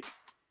just like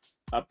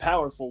a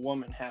powerful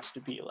woman has to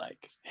be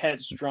like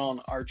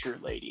headstrong archer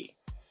lady.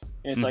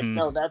 And it's like,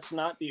 no, that's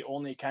not the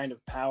only kind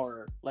of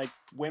power. Like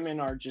women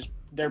are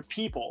they're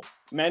people.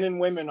 Men and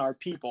women are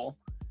people.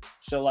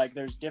 So like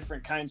there's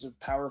different kinds of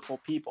powerful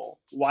people.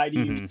 Why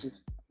do you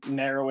just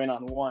narrow in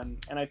on one?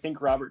 And I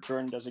think Robert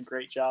Jordan does a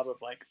great job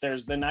of like,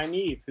 there's the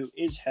Nynaeve who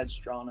is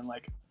headstrong and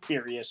like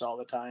furious all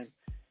the time.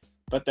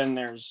 But then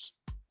there's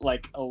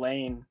like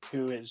Elaine,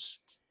 who is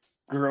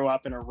grew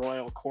up in a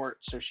royal court,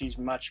 so she's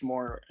much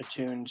more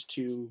attuned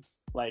to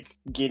like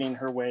getting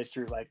her way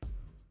through like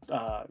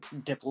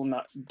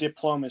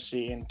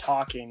diplomacy and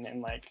talking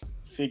and like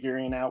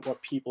figuring out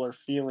what people are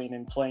feeling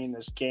and playing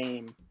this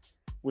game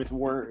with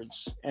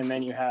words. And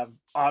then you have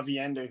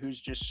Avienda,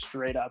 who's just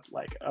straight up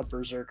like a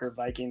berserker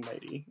Viking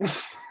lady.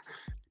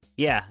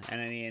 Yeah, and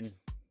I mean,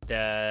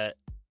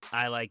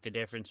 I like the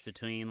difference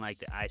between like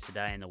the Aes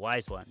Sedai and the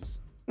Wise Ones.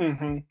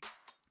 Mm-hmm.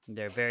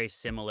 They're very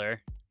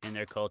similar in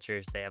their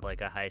cultures. They have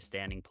like a high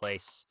standing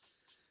place.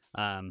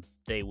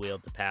 They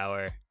wield the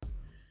power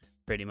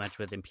pretty much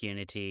with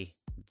impunity.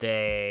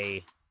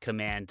 They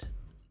command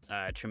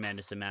a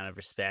tremendous amount of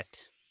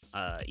respect,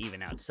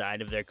 even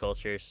outside of their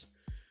cultures.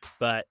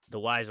 But the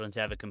Wise Ones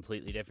have a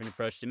completely different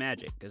approach to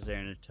magic because they're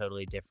in a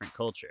totally different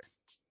culture.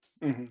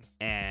 Mm-hmm.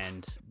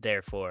 And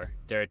therefore,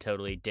 they're a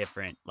totally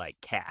different like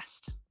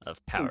cast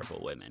of powerful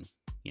women,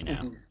 you know.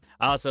 Mm-hmm.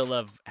 I also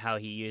love how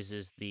he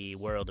uses the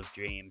world of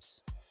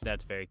dreams.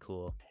 That's very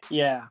cool.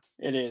 Yeah,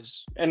 it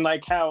is. And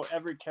like how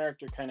every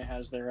character kind of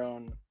has their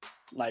own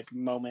like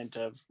moment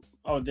of,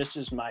 oh, this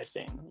is my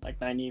thing. Like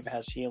Nynaeve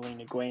has healing,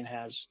 Egwene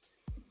has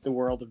the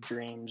world of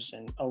dreams,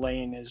 and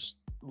Elaine is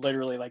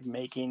literally like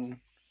making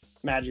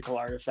magical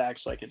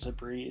artifacts like it's a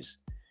breeze.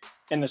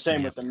 And the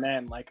same with the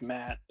men, like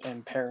Mat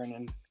and Perrin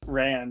and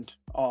Rand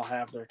all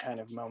have their kind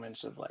of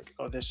moments of like,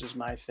 oh, this is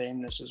my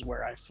thing, this is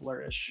where I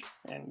flourish,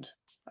 and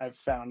I've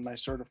found my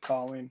sort of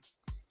calling.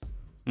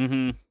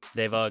 Mm-hmm.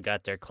 They've all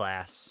got their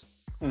class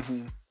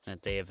Mm-hmm.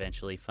 that they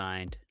eventually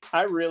find.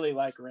 I really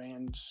like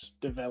Rand's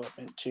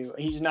development too.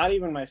 He's not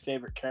even my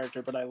favorite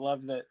character, but I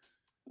love that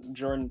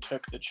Jordan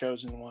took the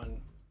Chosen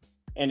One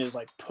and is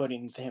like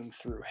putting him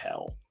through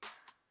hell.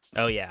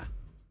 Oh yeah.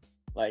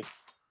 Like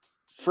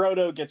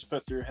Frodo gets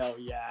put through hell,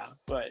 yeah,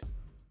 but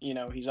you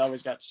know, he's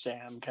always got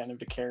Sam kind of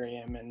to carry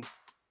him, and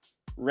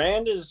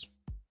Rand is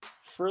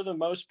for the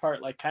most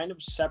part like kind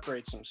of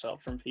separates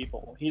himself from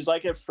people. He's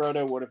like if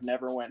Frodo would have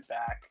never went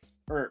back,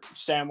 or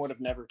Sam would have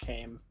never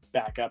came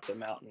back up the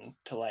mountain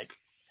to like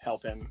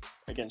help him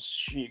against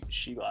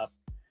Shelob.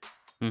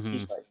 Mm-hmm.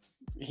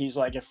 He's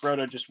like if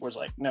Frodo just was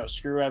like, no,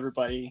 screw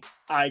everybody,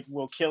 I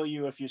will kill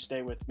you if you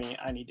stay with me,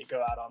 I need to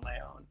go out on my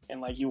own. And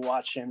like you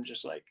watch him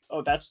just like,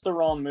 oh, that's the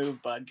wrong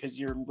move, bud, because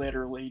you're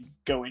literally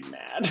going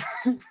mad.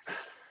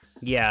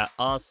 Yeah,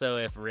 also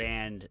if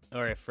Rand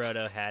or if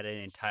Frodo had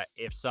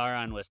if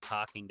Sauron was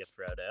talking to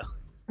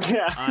Frodo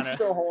Yeah, on a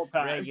the whole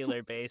time.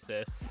 regular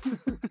basis.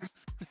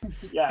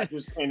 Yeah,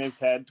 just in his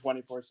head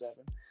 24/7.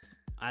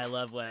 I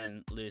love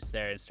when Lews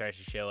Therin starts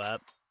to show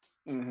up,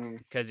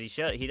 because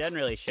Mm-hmm. he doesn't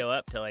really show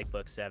up till like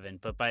book 7,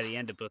 but by the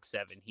end of book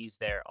 7 he's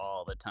there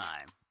all the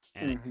time,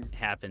 and it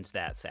happens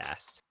that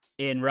fast.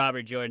 In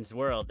Robert Jordan's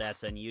world,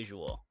 that's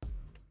unusual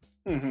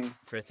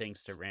for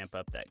things to ramp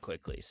up that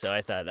quickly, so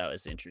I thought that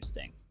was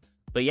interesting.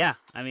 But yeah,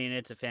 I mean,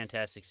 it's a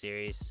fantastic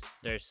series.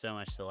 There's so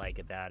much to like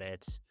about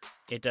it.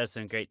 It does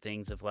some great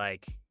things of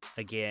like,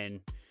 again,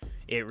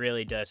 it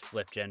really does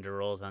flip gender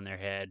roles on their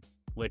head,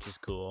 which is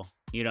cool.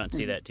 You don't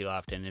see that too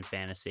often in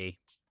fantasy.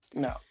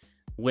 No.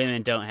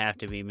 Women don't have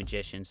to be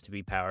magicians to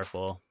be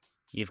powerful.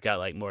 You've got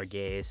like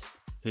Morghese,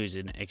 who's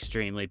an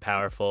extremely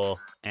powerful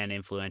and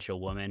influential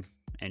woman,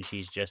 and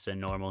she's just a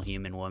normal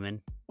human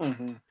woman.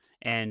 Mm-hmm.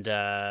 And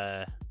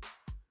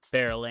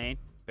Barrowlane.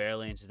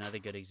 Barrowlane's another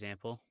good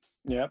example.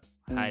 Yep.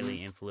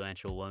 Highly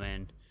influential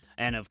woman.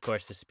 And of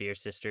course the Spear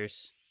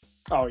Sisters.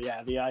 Oh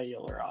yeah, the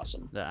Aiel are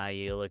awesome. The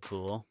Aiel are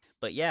cool.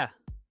 But yeah,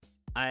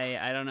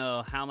 I don't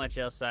know how much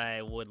else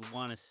I would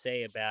want to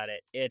say about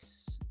it.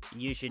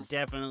 You should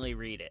definitely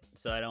read it.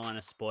 So I don't want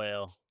to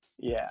spoil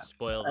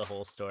the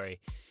whole story.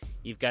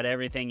 You've got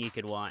everything you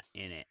could want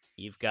in it.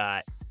 You've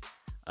got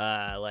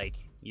like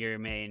your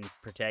main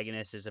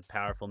protagonist is a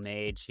powerful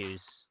mage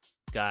who's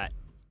got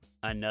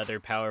another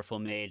powerful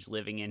mage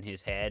living in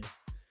his head,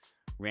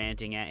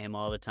 ranting at him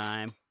all the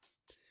time.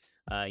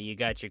 You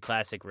got your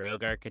classic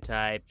rogue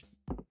archetype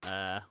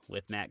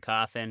with Matt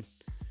Coffin,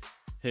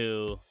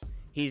 who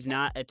he's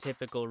not a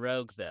typical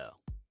rogue though.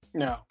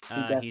 No,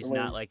 he's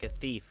not like a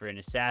thief or an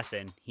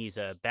assassin. He's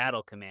a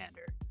battle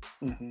commander.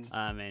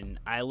 And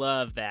I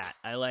love that.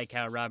 I like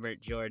how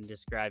Robert Jordan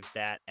describes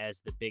that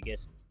as the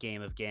biggest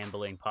game of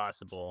gambling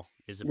possible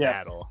is a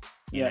battle.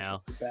 You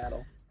know,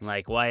 battle.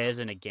 Like, why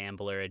isn't a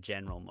gambler a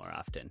general more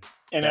often?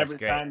 And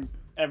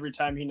every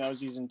time he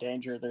knows he's in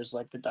danger, there's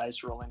like the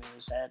dice rolling in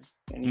his head,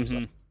 and he's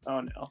like,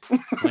 "Oh no!"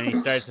 When he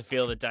starts to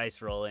feel the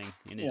dice rolling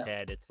in his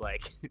head, it's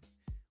like,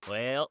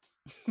 well,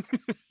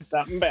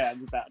 something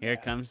bad's about to here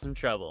happen. comes some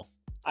trouble.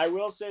 I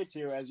will say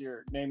too, as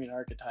you're naming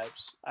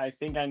archetypes, I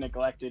think I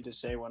neglected to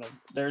say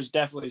there's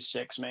definitely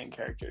 6 main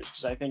characters,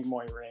 because I think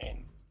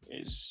Moiraine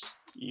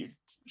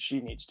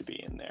she needs to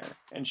be in there,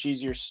 and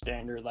she's your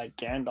standard like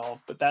Gandalf.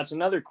 But that's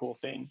another cool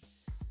thing,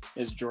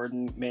 is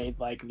Jordan made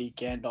like the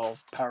Gandalf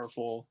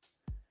powerful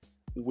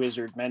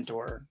wizard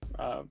mentor,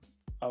 a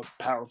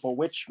powerful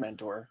witch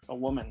mentor, a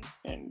woman,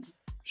 and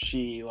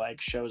she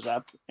like shows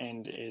up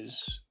and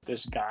is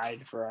this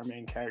guide for our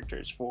main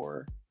characters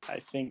for I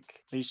think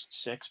at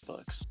least 6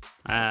 books.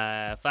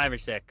 5 or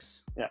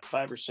 6. Yeah,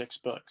 5 or 6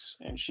 books,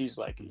 and she's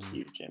like a Mhm.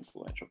 huge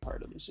influential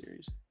part of the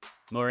series.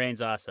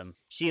 Moraine's awesome.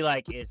 She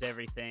like is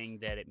everything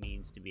that it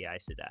means to be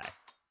Aes Sedai.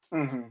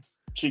 Mm-hmm.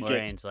 She gets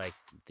Moraine's like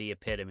the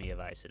epitome of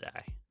Aes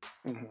Sedai.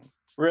 mm-hmm.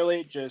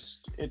 Really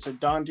just it's a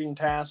daunting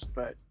task,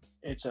 but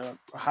it's a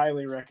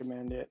highly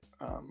recommend it.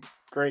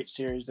 Great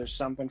series. There's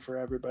something for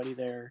everybody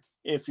there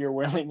if you're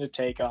willing to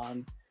take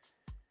on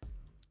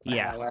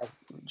Yeah,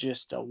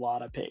 just a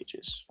lot of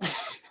pages.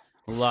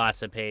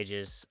 lots of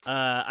pages.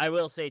 I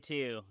will say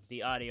too,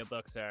 the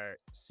audiobooks are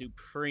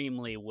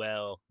supremely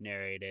well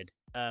narrated.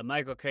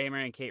 Michael Kramer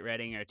and Kate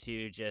Redding are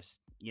two just,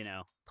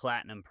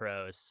 platinum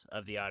pros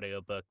of the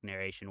audiobook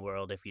narration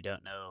world if you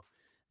don't know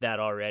that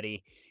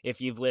already.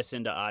 If you've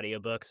listened to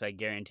audiobooks, I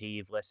guarantee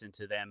you've listened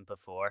to them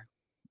before.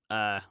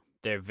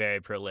 They're very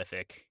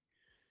prolific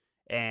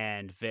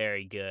and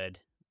very good.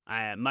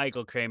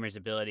 Michael Kramer's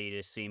ability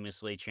to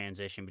seamlessly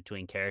transition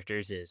between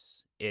characters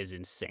is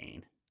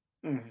insane.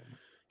 Mhm.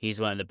 He's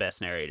one of the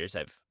best narrators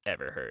I've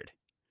ever heard.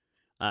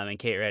 And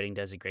Kate Redding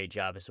does a great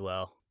job as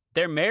well.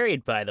 They're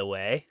married, by the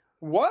way.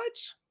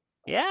 What?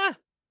 Yeah,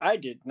 I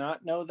did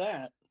not know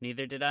that.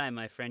 neither did I.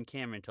 My friend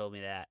Cameron told me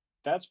that.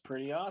 That's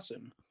pretty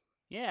awesome.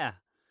 Yeah.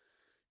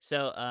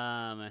 So,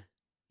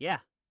 yeah,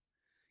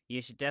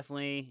 you should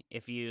definitely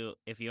if you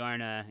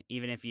aren't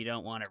even if you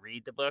don't want to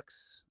read the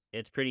books,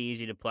 it's pretty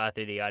easy to plow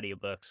through the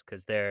audiobooks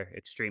because they're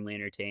extremely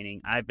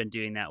entertaining. I've been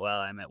doing that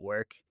while I'm at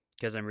work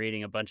because I'm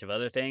reading a bunch of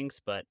other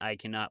things, but I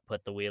cannot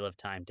put the wheel of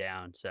time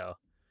down. So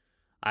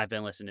I've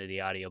been listening to the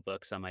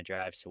audiobooks on my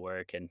drives to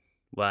work and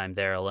while I'm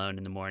there alone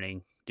in the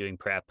morning doing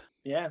prep.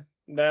 Yeah,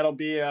 that'll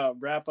be a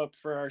wrap up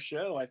for our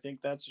show. I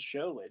think that's a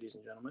show, ladies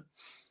and gentlemen.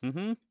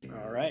 Mm-hmm.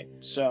 All right.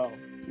 So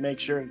make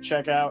sure to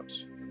check out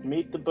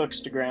Meet the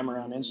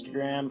Bookstagrammer on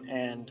Instagram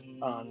and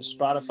on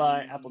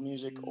Spotify, Apple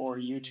Music, or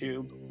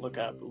YouTube. Look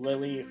up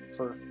Lily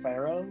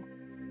Furfaro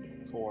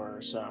for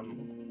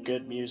some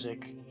good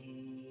music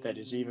that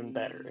is even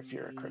better if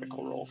you're a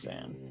Critical Role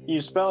fan.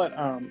 You spell it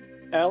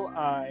Lillifurfaro.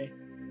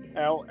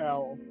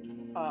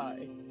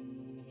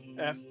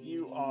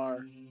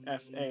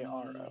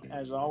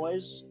 As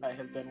always, I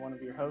have been one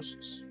of your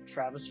hosts,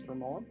 Travis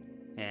Vermeulen.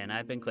 And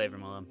I've been Claver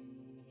Mullum.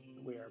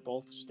 We are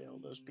both still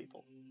those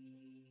people.